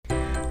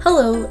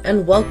Hello,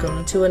 and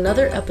welcome to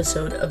another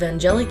episode of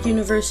Angelic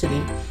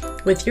University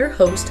with your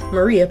host,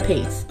 Maria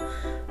Paith.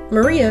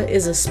 Maria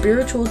is a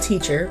spiritual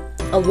teacher,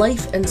 a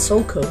life and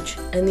soul coach,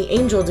 and the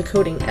angel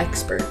decoding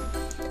expert.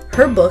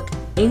 Her book,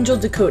 Angel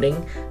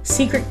Decoding: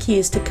 Secret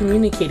Keys to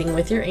Communicating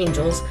with Your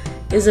Angels,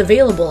 is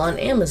available on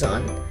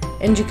Amazon,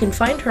 and you can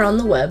find her on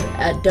the web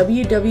at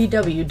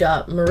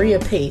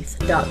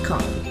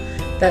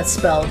www.mariapaith.com. That's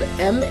spelled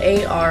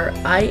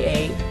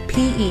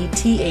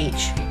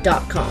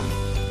MariaPeth.com.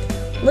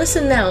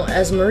 Listen now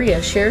as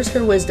Maria shares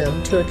her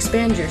wisdom to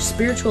expand your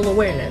spiritual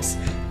awareness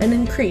and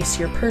increase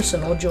your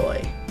personal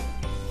joy.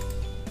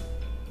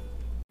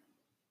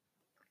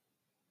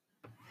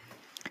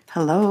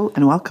 Hello,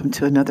 and welcome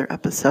to another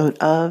episode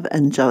of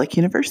Angelic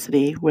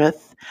University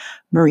with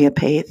Maria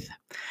Paith.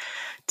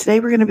 Today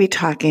we're going to be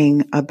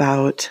talking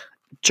about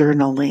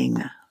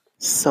journaling,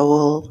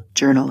 soul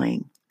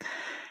journaling,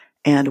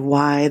 and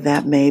why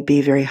that may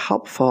be very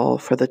helpful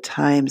for the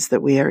times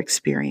that we are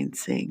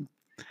experiencing.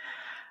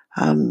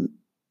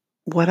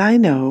 What I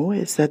know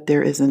is that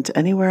there isn't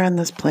anywhere on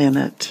this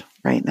planet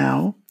right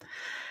now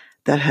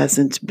that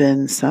hasn't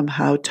been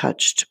somehow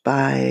touched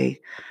by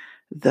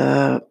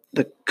the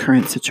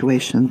current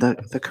situation,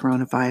 the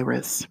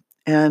coronavirus.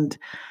 And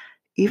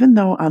even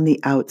though on the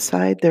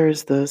outside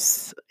there's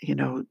this,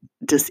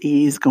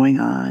 dis-ease going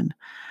on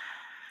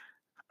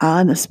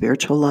a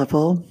spiritual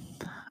level,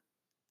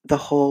 the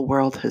whole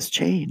world has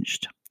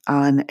changed.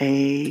 On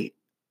a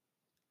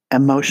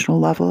emotional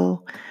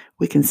level,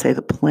 we can say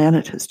the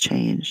planet has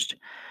changed.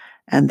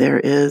 And there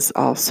is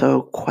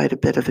also quite a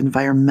bit of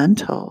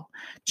environmental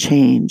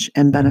change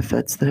and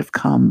benefits that have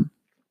come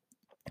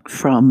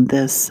from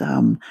this,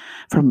 from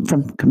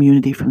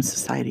community, from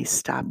society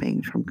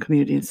stopping, from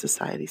community and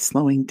society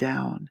slowing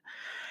down.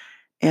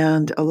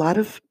 And a lot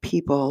of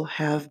people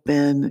have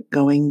been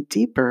going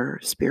deeper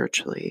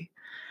spiritually.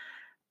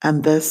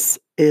 And this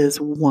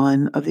is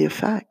one of the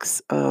effects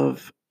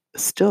of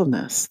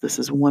stillness. This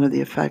is one of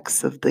the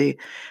effects of the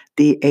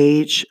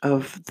age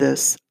of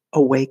this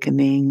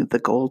awakening, the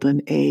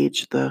golden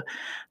age, the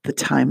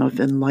time of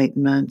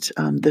enlightenment,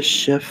 the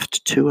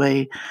shift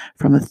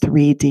from a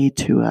 3D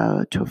to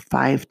a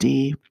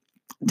 5D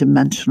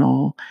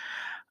dimensional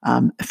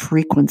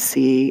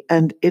frequency.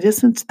 And it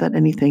isn't that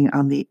anything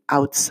on the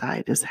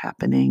outside is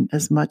happening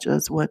as much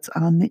as what's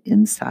on the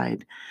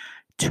inside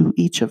to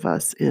each of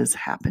us is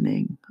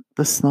happening.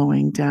 The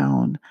slowing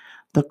down,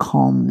 the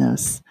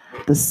calmness,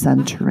 the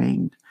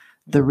centering,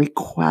 the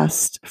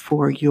request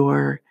for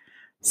your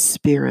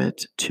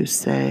spirit to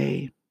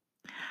say,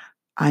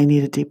 I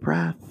need a deep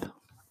breath.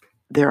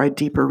 There are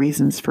deeper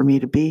reasons for me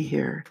to be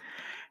here.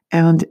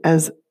 And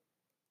as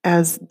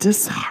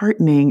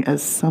disheartening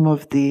as some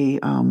of the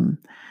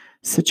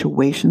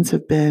situations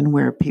have been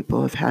where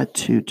people have had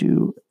to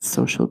do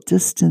social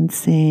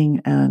distancing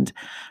and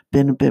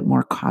been a bit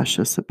more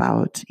cautious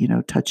about,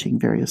 touching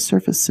various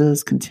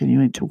surfaces,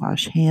 continuing to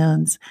wash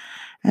hands,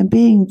 and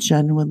being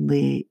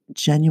genuinely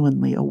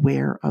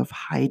aware of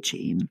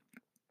hygiene.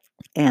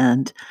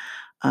 And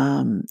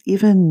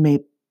even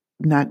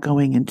not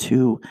going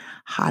into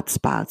hot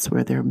spots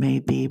where there may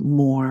be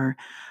more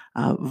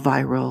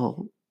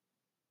viral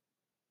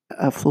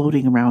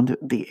floating around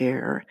the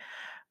air.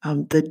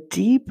 The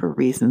deeper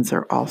reasons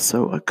are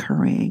also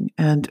occurring.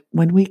 And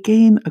when we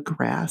gain a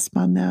grasp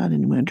on that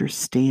and we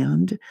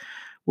understand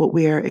what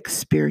we are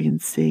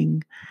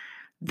experiencing,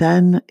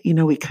 then,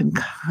 we can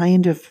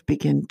kind of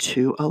begin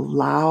to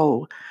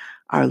allow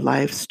our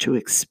lives to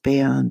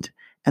expand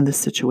and the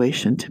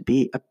situation to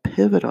be a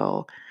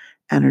pivotal,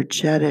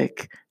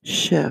 energetic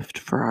shift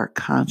for our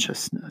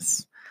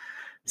consciousness.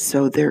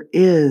 So there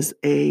is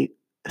a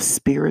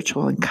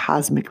spiritual and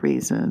cosmic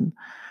reason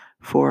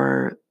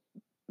for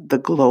the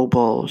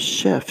global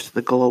shift,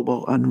 the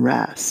global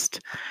unrest.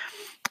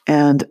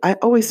 And I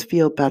always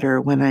feel better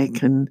when I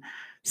can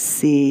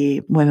see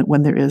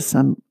when there is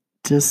some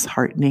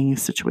disheartening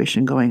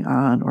situation going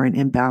on or an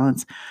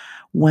imbalance,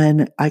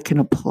 when I can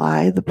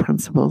apply the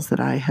principles that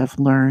I have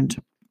learned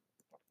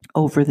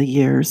over the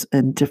years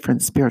in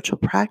different spiritual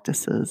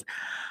practices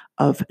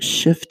of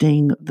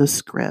shifting the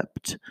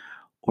script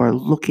or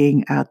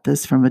looking at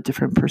this from a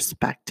different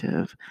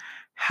perspective,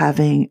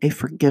 having a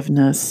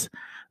forgiveness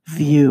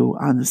view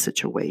on the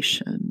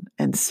situation.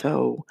 And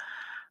so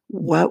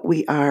what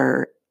we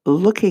are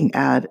looking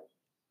at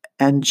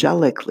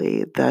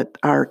angelically, that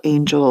our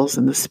angels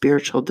and the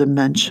spiritual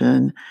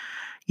dimension,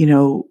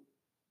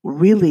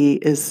 really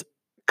is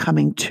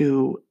coming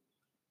to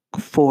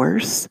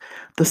force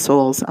the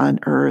souls on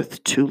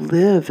earth to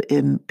live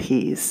in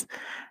peace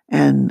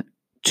and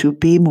to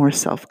be more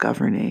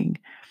self-governing.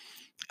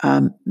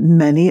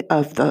 Many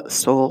of the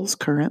souls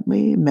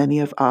currently, many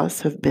of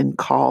us have been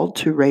called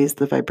to raise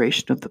the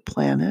vibration of the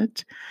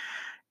planet.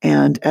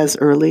 And as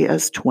early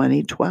as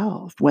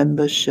 2012, when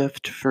the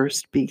shift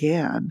first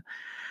began.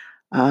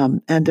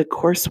 And of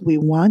course, we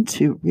want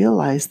to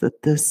realize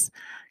that this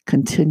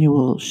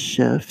continual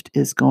shift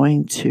is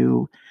going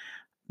to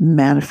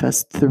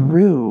manifest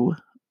through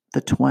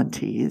the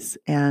 20s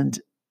and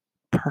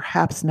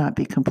perhaps not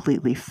be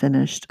completely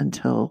finished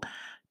until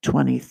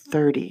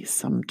 2030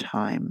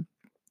 sometime.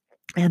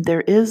 And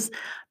there is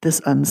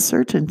this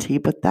uncertainty,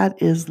 but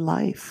that is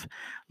life.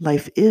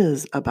 Life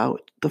is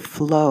about the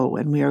flow,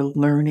 and we are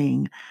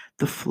learning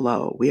the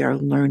flow. We are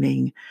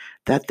learning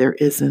that there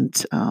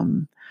isn't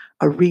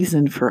a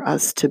reason for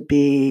us to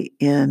be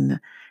in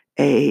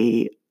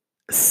a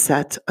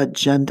set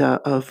agenda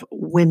of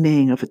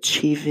winning, of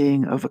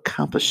achieving, of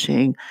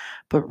accomplishing,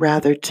 but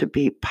rather to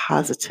be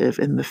positive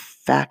in the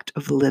fact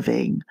of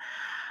living.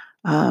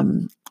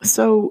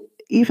 So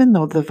even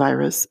though the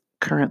virus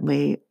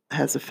currently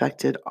has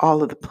affected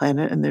all of the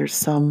planet and there's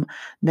some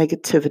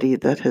negativity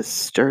that has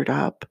stirred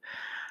up,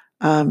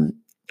 um,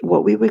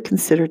 what we would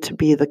consider to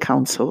be the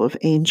council of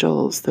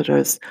angels that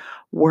is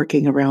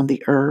working around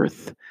the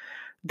earth,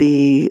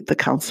 the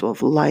council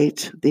of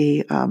light,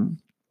 the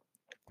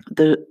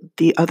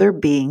other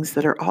beings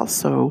that are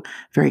also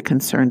very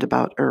concerned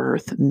about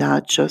earth,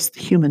 not just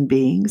human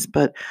beings,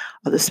 but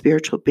the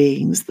spiritual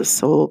beings, the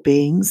soul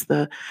beings,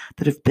 that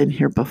have been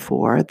here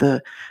before,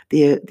 the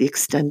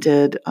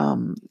extended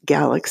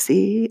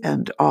galaxy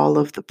and all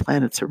of the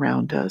planets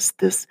around us.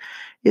 This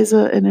is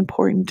an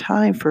important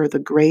time for the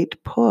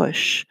great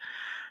push,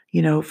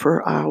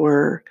 for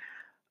our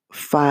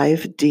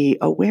 5D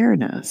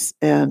awareness.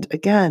 And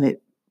again,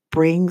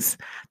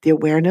 the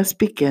awareness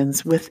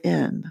begins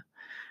within.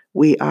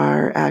 We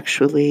are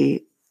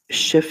actually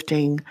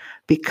shifting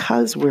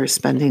because we're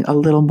spending a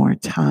little more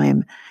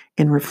time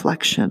in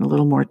reflection, a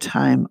little more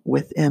time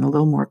within, a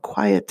little more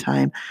quiet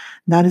time,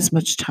 not as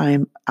much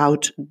time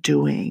out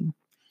doing.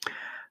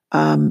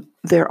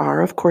 There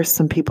are, of course,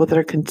 some people that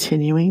are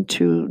continuing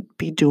to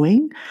be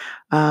doing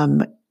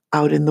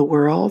out in the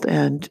world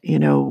and,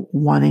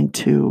 wanting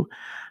to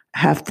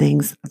have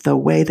things the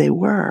way they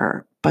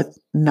were, but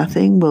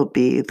nothing will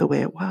be the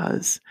way it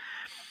was.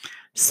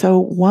 So,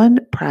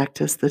 one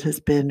practice that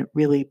has been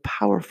really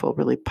powerful,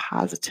 really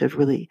positive,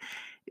 really,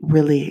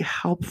 really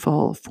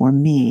helpful for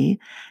me,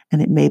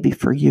 and it may be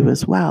for you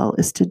as well,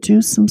 is to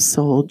do some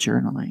soul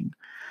journaling.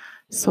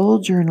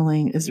 Soul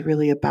journaling is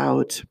really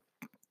about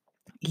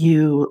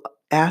you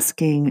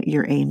asking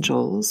your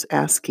angels,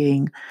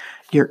 asking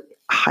your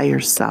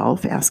higher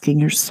self, asking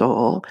your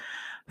soul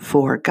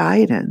for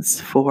guidance,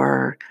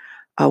 for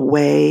a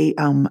way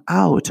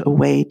out, a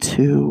way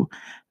to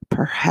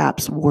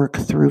perhaps work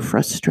through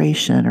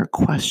frustration or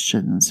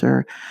questions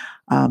or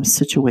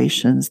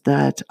situations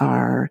that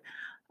are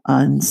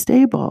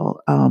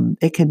unstable.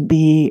 It can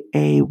be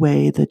a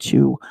way that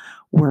you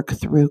work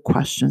through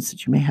questions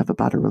that you may have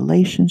about a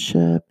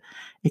relationship.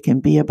 It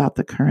can be about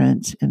the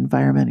current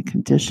environment and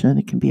condition.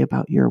 It can be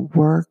about your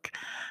work,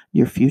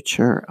 your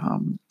future,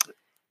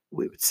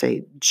 we would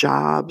say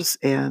jobs,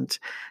 and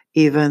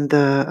even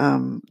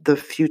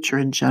the future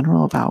in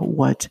general about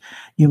what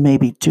you may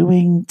be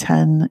doing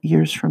 10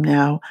 years from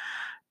now.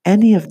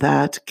 Any of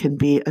that can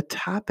be a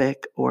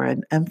topic or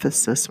an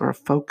emphasis or a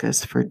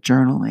focus for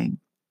journaling.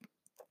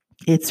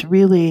 It's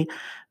really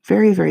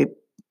very, very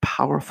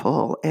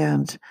powerful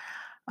and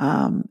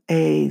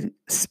a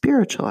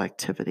spiritual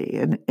activity.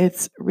 And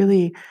it's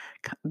really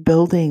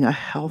building a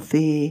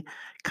healthy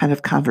kind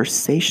of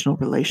conversational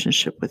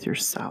relationship with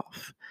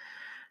yourself.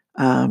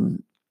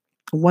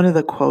 One of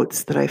the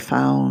quotes that I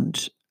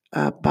found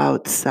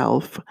about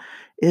self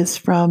is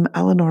from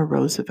Eleanor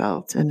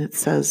Roosevelt, and it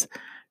says,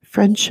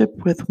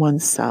 "Friendship with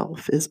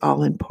oneself is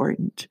all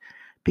important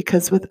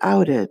because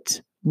without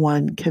it,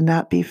 one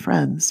cannot be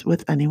friends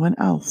with anyone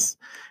else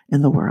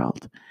in the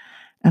world."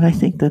 And I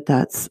think that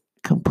that's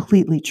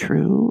completely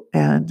true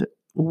and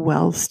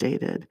well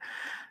stated.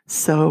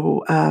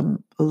 So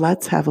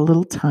let's have a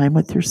little time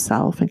with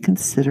yourself and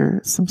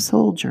consider some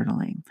soul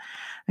journaling.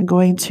 I'm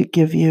going to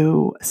give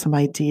you some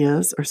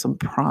ideas or some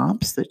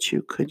prompts that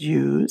you could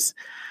use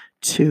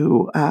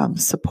to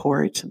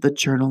support the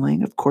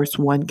journaling. Of course,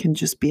 one can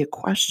just be a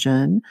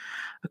question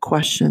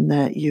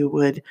that you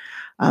would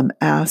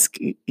ask,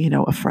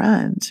 a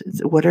friend.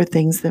 What are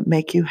things that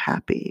make you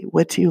happy?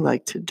 What do you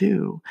like to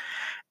do?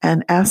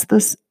 And ask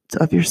this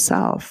of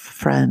yourself,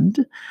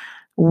 friend.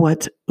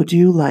 What would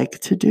you like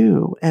to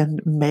do?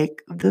 And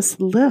make this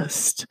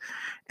list.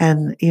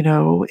 And,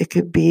 it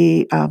could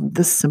be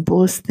the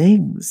simplest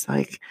things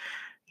like,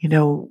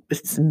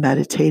 it's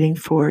meditating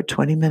for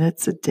 20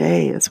 minutes a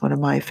day is one of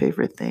my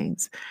favorite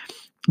things.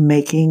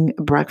 Making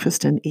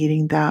breakfast and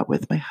eating that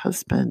with my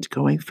husband,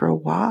 going for a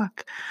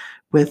walk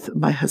with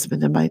my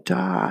husband and my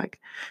dog,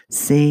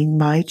 seeing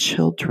my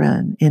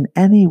children in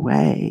any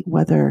way,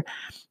 whether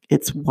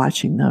it's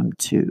watching them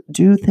to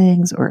do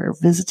things or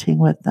visiting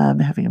with them,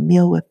 having a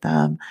meal with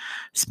them,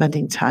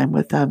 spending time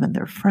with them and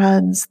their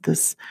friends.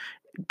 This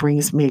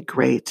brings me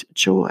great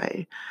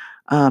joy.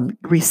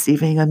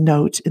 Receiving a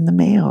note in the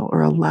mail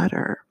or a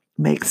letter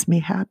makes me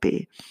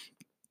happy.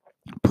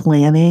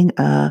 Planning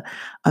an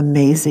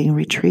amazing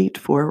retreat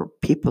for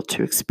people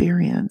to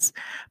experience.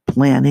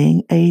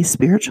 Planning a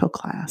spiritual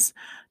class.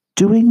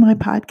 Doing my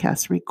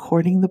podcast,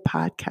 recording the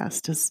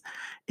podcast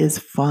is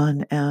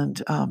fun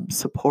and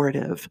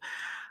supportive.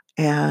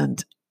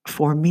 And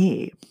for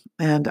me,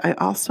 And I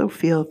also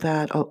feel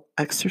that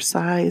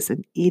exercise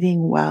and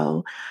eating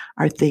well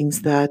are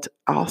things that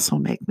also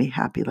make me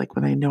happy. Like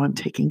when I know I'm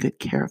taking good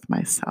care of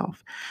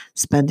myself,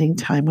 spending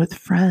time with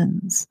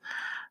friends,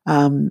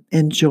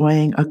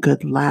 enjoying a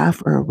good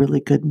laugh or a really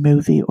good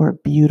movie or a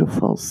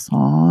beautiful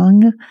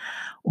song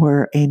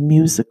or a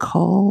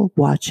musical,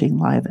 watching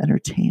live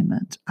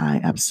entertainment.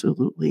 I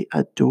absolutely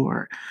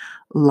adore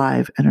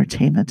live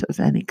entertainment of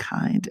any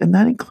kind, and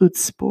that includes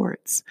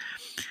sports.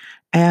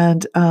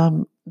 And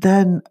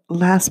then,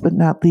 last but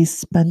not least,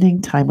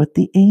 spending time with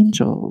the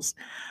angels,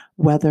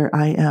 whether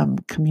I am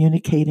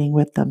communicating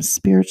with them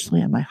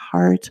spiritually in my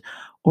heart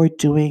or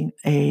doing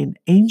an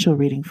angel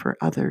reading for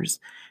others.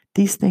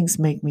 These things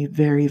make me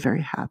very,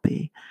 very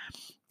happy.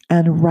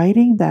 And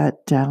writing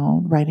that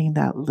down, writing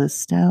that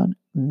list down,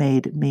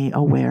 made me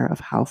aware of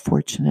how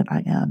fortunate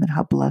I am and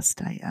how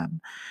blessed I am.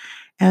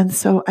 And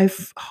so I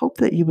hope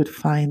that you would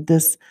find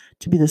this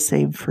to be the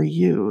same for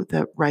you,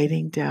 that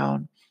writing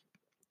down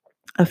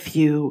a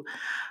few,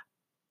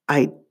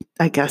 I,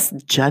 I guess,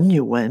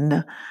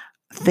 genuine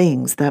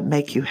things that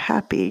make you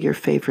happy, your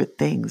favorite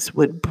things,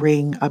 would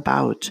bring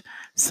about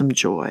some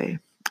joy.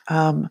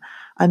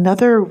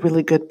 Another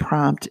really good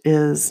prompt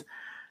is,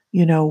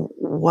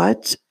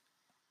 what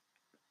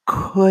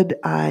could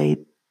I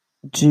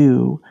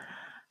do?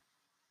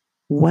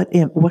 What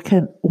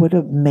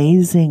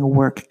amazing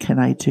work can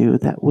I do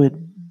that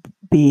would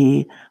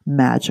be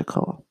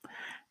magical?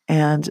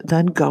 And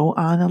then go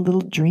on a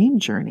little dream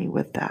journey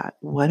with that.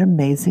 What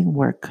amazing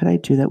work could I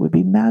do that would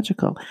be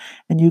magical?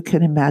 And you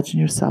can imagine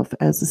yourself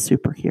as a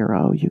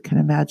superhero. You can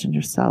imagine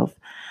yourself,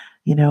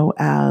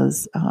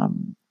 as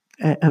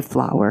a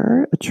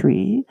flower, a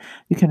tree.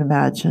 You can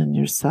imagine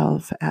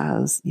yourself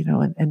as,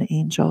 an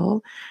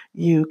angel.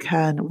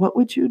 What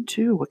would you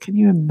do? What can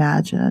you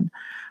imagine?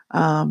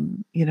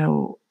 Um, you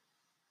know,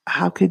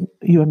 how could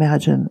you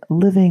imagine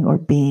living or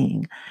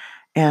being?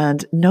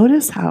 And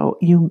notice how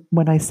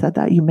when I said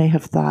that, you may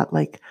have thought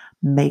like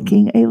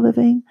making a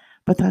living,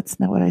 but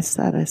that's not what I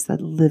said. I said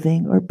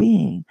living or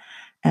being.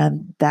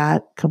 And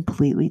that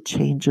completely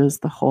changes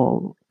the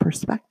whole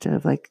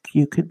perspective. Like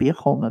you could be a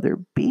whole nother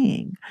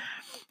being.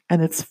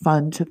 And it's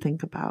fun to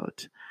think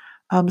about.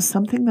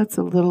 Something that's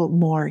a little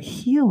more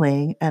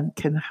healing and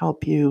can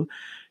help you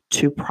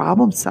to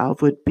problem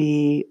solve would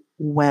be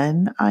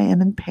when I am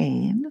in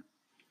pain,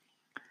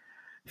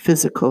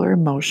 physical or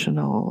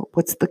emotional,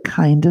 what's the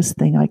kindest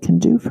thing I can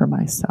do for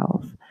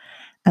myself?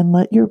 And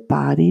let your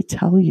body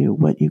tell you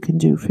what you can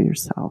do for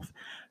yourself.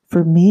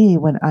 For me,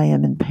 when I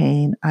am in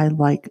pain, I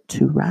like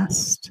to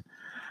rest.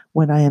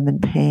 When I am in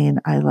pain,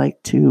 I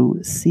like to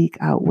seek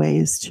out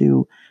ways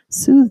to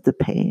soothe the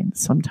pain.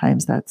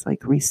 Sometimes that's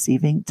like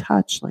receiving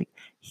touch, like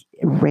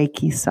a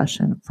Reiki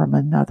session from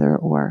another,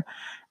 or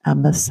a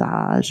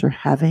massage, or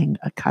having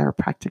a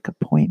chiropractic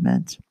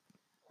appointment,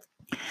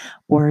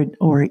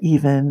 or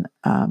even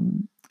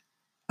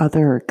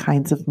other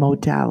kinds of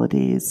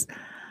modalities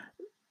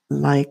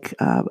like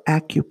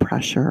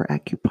acupressure,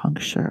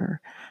 acupuncture,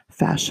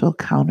 fascial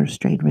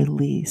counterstrain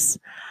release.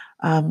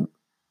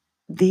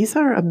 These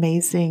are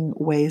amazing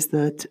ways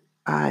that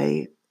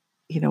I,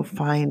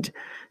 find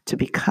to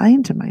be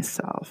kind to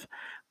myself,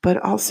 but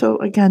also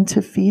again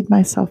to feed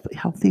myself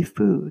healthy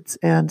foods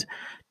and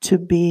to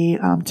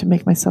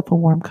make myself a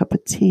warm cup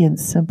of tea and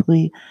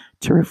simply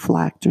to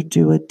reflect or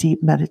do a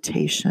deep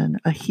meditation,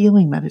 a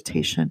healing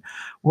meditation,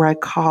 where I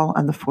call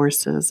on the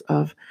forces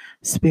of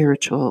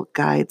spiritual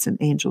guides and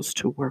angels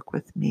to work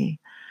with me.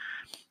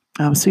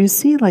 So you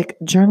see, like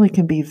journaling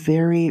can be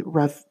very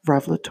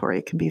revelatory.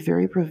 It can be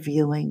very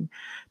revealing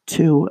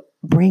to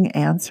bring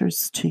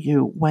answers to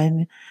you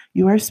when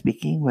you are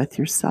speaking with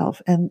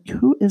yourself. And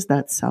who is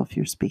that self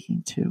you're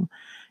speaking to?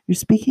 You're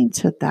speaking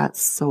to that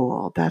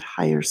soul, that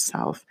higher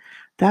self,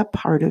 that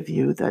part of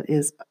you that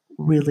is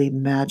really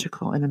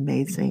magical and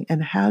amazing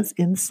and has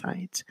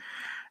insight.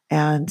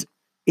 And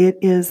it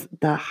is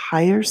the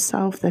higher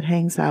self that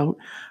hangs out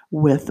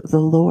with the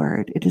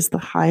Lord. It is the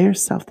higher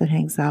self that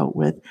hangs out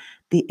with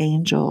the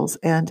angels.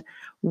 And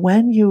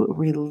when you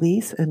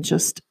release and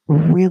just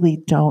really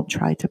don't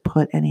try to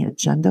put any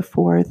agenda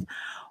forth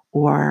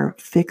or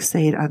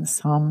fixate on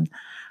some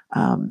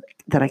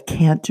that I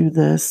can't do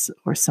this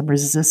or some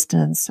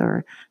resistance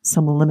or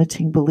some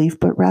limiting belief,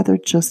 but rather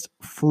just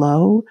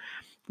flow,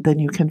 then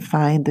you can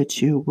find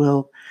that you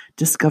will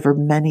discover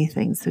many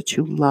things that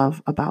you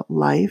love about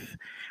life,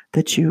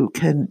 that you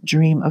can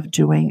dream of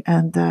doing,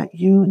 and that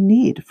you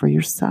need for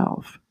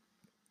yourself.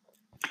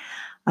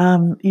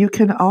 You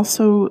can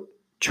also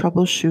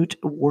troubleshoot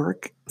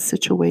work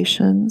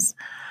situations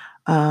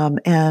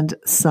and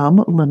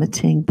some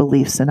limiting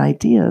beliefs and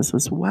ideas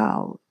as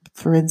well.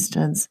 For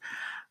instance,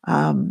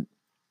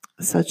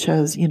 such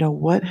as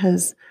what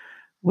has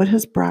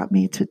brought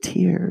me to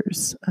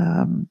tears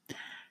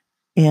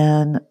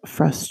and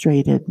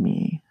frustrated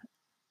me.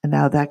 And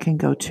now that can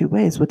go two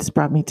ways. What has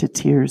brought me to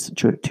tears,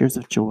 tears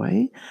of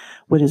joy?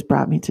 What has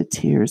brought me to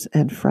tears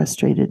and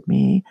frustrated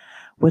me?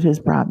 What has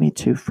brought me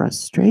to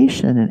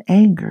frustration and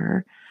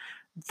anger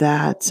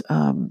that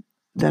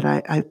that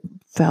I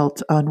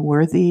felt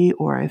unworthy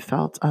or I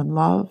felt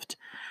unloved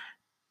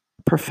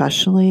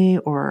professionally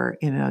or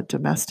in a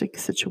domestic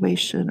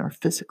situation or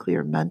physically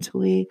or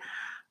mentally.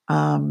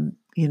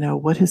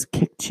 What has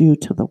kicked you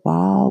to the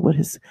wall? What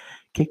has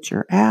kicked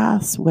your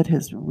ass? What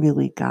has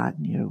really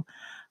gotten you?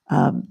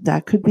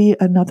 That could be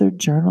another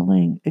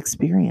journaling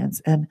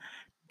experience. And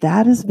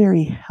that is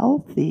very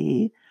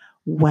healthy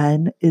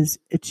when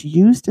it's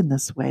used in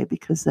this way,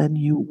 because then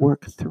you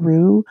work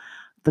through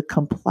the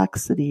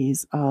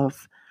complexities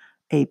of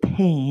a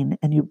pain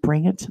and you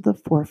bring it to the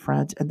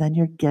forefront, and then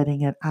you're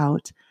getting it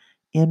out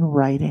in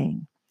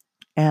writing.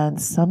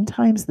 And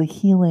sometimes the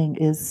healing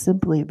is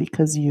simply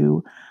because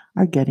you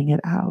are getting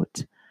it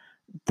out.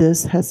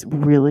 This has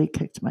really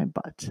kicked my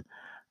butt.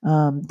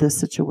 This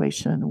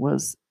situation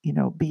was,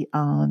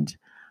 beyond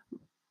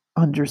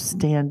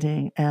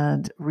understanding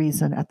and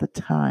reason at the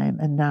time.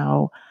 And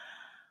now,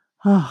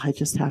 I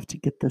just have to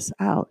get this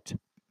out.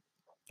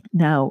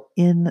 Now,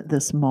 in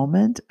this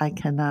moment, I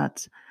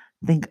cannot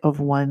think of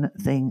one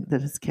thing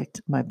that has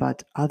kicked my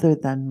butt other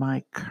than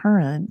my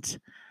current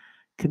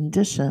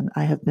condition.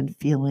 I have been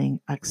feeling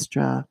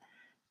extra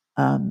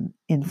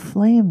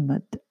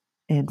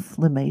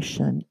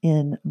inflammation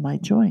in my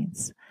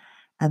joints,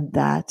 and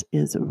that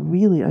is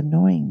really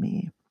annoying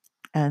me.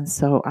 And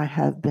so I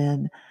have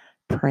been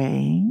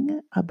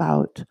praying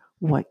about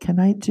what can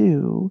I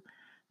do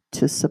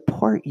to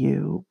support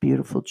you,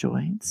 beautiful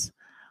joints?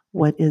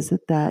 What is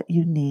it that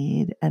you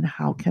need, and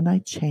how can I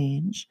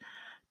change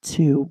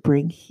to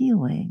bring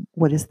healing?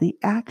 What is the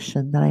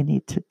action that I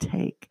need to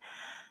take?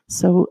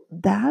 So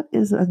that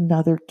is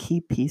another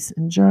key piece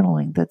in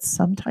journaling, that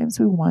sometimes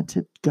we want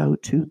to go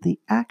to the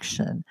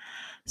action.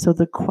 So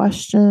the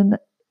question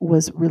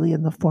was really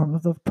in the form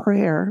of a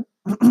prayer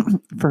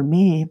for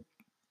me.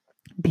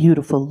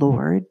 Beautiful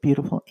Lord,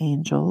 beautiful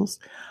angels,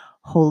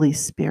 Holy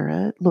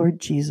Spirit, Lord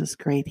Jesus,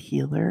 great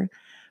healer,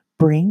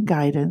 bring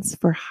guidance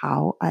for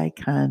how I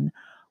can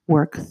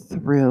work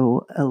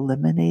through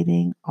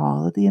eliminating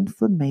all of the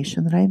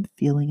inflammation that I'm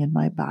feeling in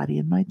my body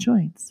and my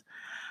joints.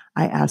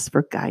 I ask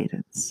for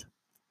guidance.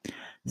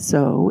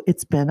 So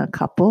it's been a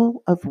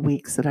couple of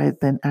weeks that I've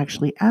been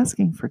actually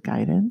asking for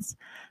guidance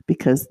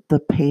because the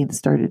pain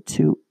started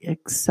to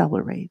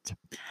accelerate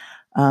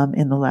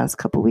in the last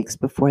couple of weeks.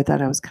 Before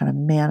that, I was kind of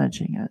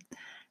managing it.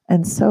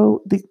 And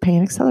so the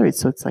pain accelerates.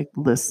 So it's like,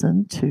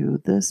 listen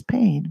to this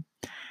pain.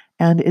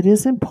 And it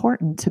is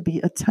important to be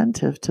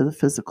attentive to the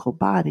physical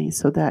body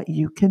so that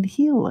you can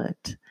heal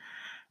it.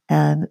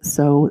 And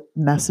so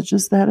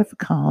messages that have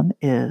come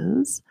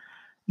is,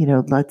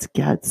 let's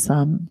get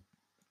some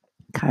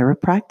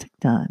chiropractic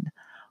done,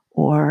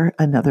 or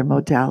another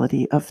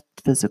modality of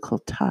physical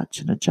touch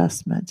and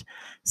adjustment.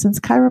 Since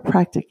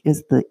chiropractic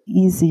is the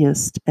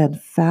easiest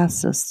and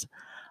fastest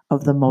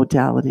of the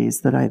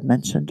modalities that I've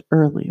mentioned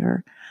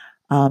earlier,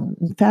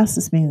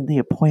 fastest meaning the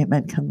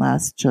appointment can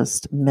last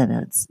just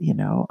minutes,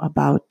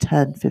 about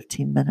 10,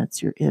 15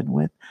 minutes you're in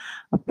with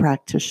a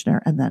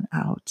practitioner and then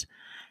out.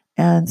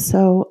 And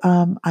so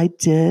I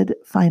did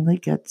finally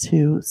get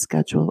to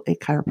schedule a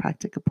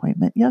chiropractic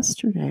appointment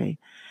yesterday,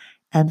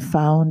 and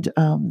found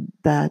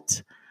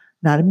that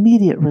not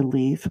immediate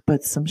relief,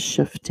 but some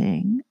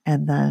shifting,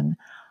 and then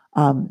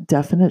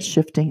definite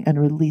shifting and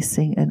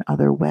releasing in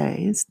other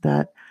ways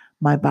that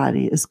my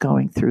body is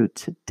going through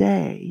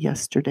today,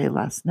 yesterday,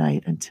 last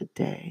night, and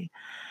today.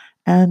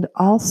 And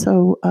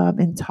also,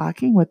 in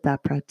talking with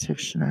that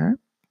practitioner,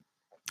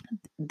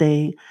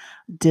 they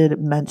did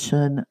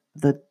mention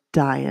the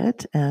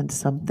diet and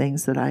some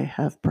things that I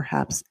have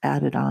perhaps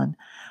added on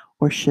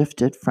or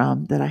shifted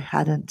from that I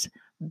hadn't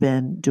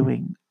been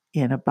doing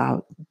in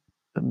about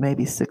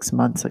maybe 6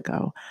 months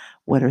ago.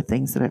 What are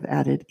things that I've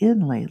added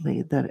in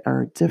lately that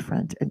are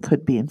different and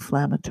could be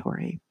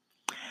inflammatory?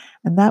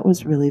 And that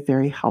was really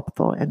very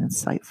helpful and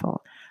insightful.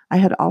 I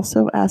had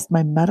also asked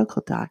my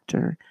medical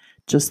doctor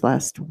just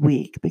last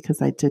week,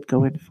 because I did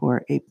go in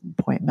for an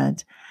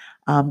appointment.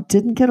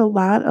 Didn't get a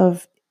lot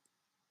of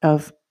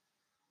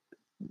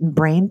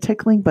brain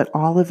tickling, but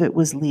all of it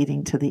was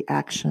leading to the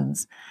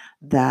actions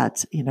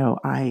that,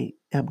 I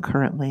am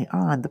currently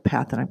on, the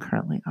path that I'm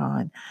currently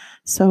on.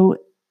 So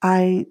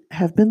I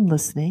have been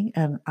listening,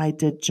 and I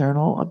did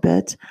journal a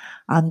bit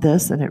on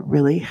this, and it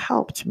really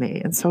helped me.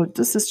 And so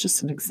this is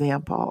just an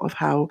example of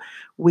how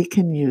we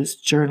can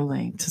use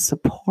journaling to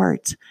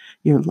support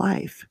your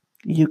life.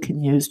 You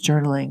can use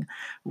journaling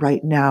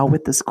right now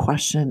with this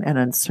question and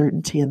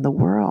uncertainty in the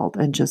world,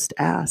 and just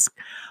ask,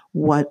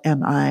 what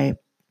am I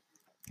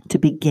to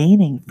be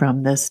gaining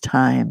from this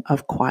time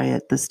of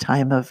quiet, this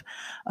time of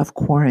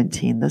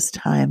quarantine, this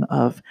time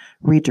of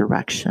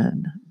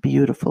redirection?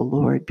 Beautiful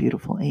Lord,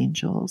 beautiful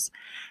angels.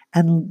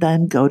 And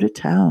then go to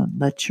town.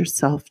 Let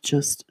yourself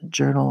just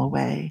journal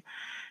away.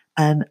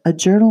 And a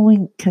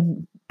journaling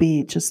can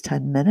be just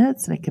 10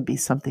 minutes, and it can be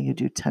something you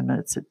do 10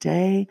 minutes a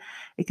day.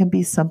 It can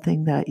be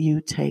something that you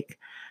take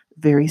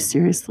very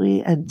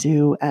seriously and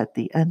do at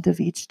the end of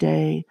each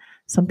day.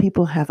 Some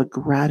people have a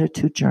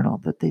gratitude journal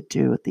that they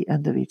do at the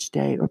end of each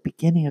day or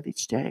beginning of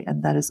each day,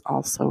 and that is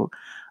also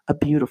a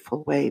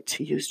beautiful way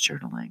to use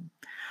journaling.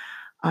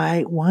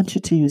 I want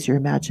you to use your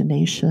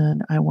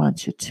imagination. I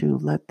want you to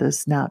let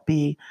this not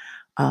be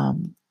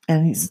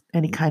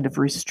any kind of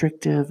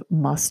restrictive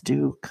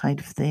must-do kind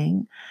of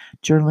thing.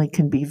 Journaling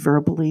can be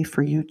verbally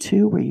for you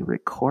too, where you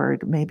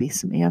record maybe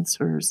some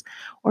answers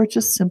or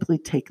just simply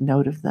take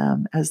note of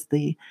them as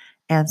the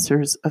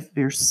answers of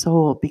your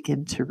soul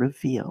begin to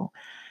reveal.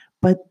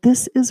 But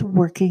this is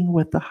working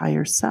with the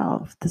higher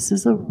self. This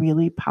is a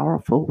really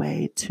powerful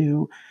way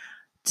to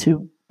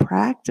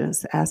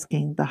practice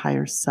asking the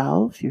higher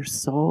self, your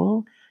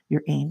soul,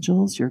 your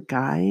angels, your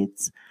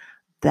guides,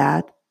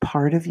 that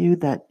part of you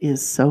that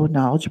is so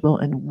knowledgeable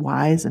and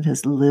wise and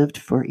has lived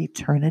for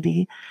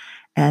eternity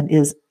and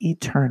is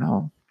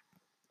eternal,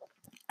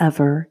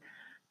 ever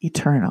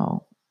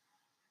eternal.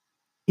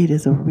 It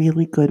is a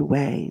really good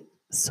way,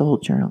 soul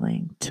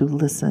journaling, to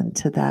listen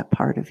to that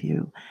part of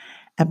you.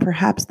 And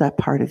perhaps that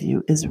part of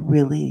you is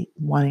really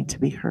wanting to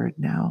be heard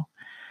now.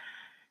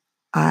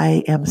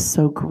 I am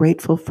so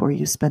grateful for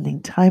you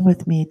spending time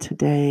with me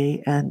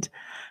today. And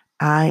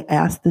I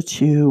ask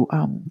that you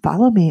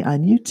follow me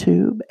on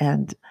YouTube.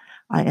 And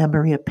I am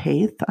Maria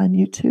Paith on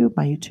YouTube.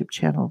 My YouTube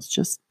channel is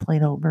just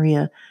plain old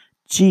Maria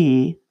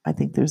G. I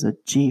think there's a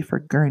G for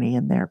Gurney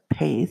in there,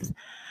 Paith.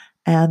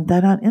 And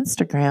then on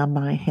Instagram,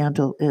 my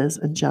handle is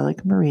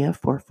Angelic Maria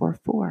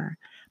 444.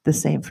 The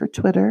same for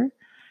Twitter.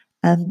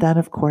 And then,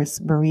 of course,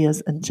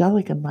 Maria's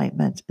Angelic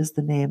Enlightenment is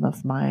the name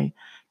of my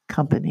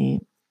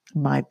company,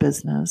 my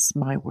business,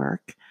 my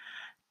work.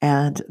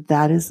 And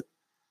that is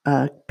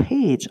a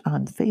page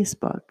on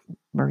Facebook,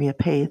 Maria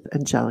Paith,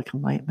 Angelic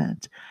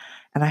Enlightenment.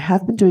 And I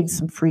have been doing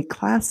some free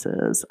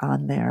classes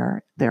on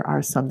there. There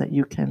are some that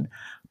you can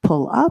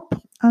pull up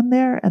on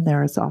there, and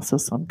there is also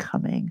some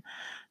coming.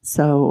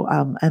 So,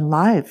 and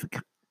live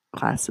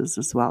classes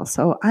as well.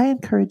 So I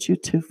encourage you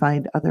to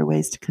find other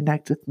ways to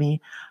connect with me.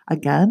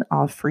 Again,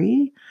 all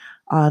free,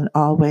 on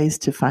all ways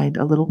to find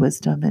a little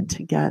wisdom and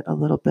to get a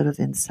little bit of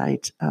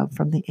insight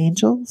from the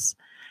angels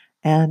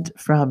and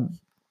from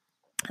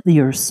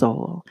your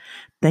soul.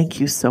 Thank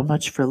you so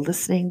much for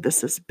listening.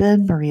 This has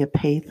been Maria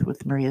Paith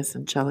with Maria's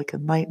Angelic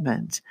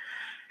Enlightenment,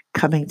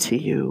 coming to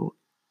you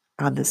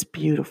on this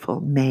beautiful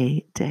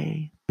May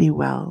day. Be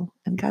well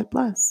and God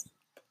bless.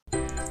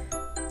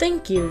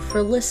 Thank you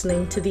for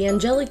listening to the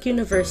Angelic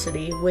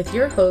University with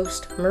your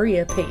host,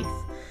 Maria Paith.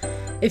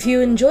 If you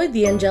enjoyed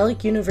the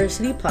Angelic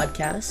University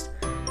podcast,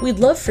 we'd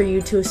love for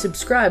you to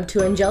subscribe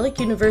to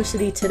Angelic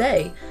University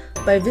today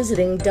by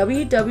visiting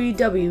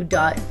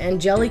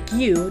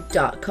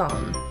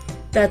www.angelicu.com.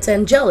 That's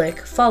angelic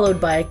followed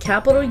by a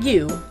capital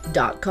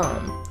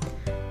U.com.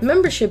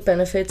 Membership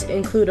benefits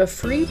include a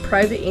free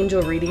private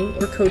angel reading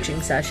or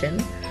coaching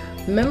session,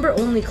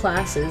 member-only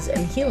classes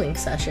and healing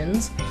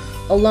sessions,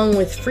 along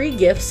with free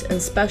gifts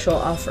and special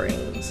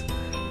offerings.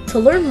 To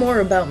learn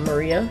more about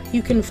Maria,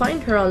 you can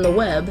find her on the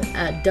web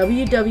at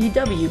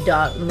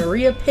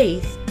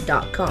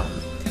www.mariapaith.com.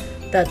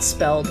 That's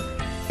spelled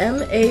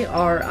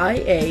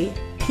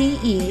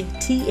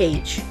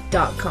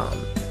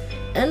MariaPeth.com.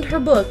 And her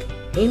book,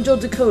 Angel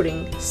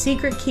Decoding: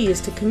 Secret Keys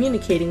to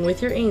Communicating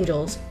with Your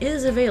Angels,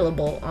 is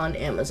available on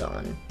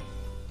Amazon.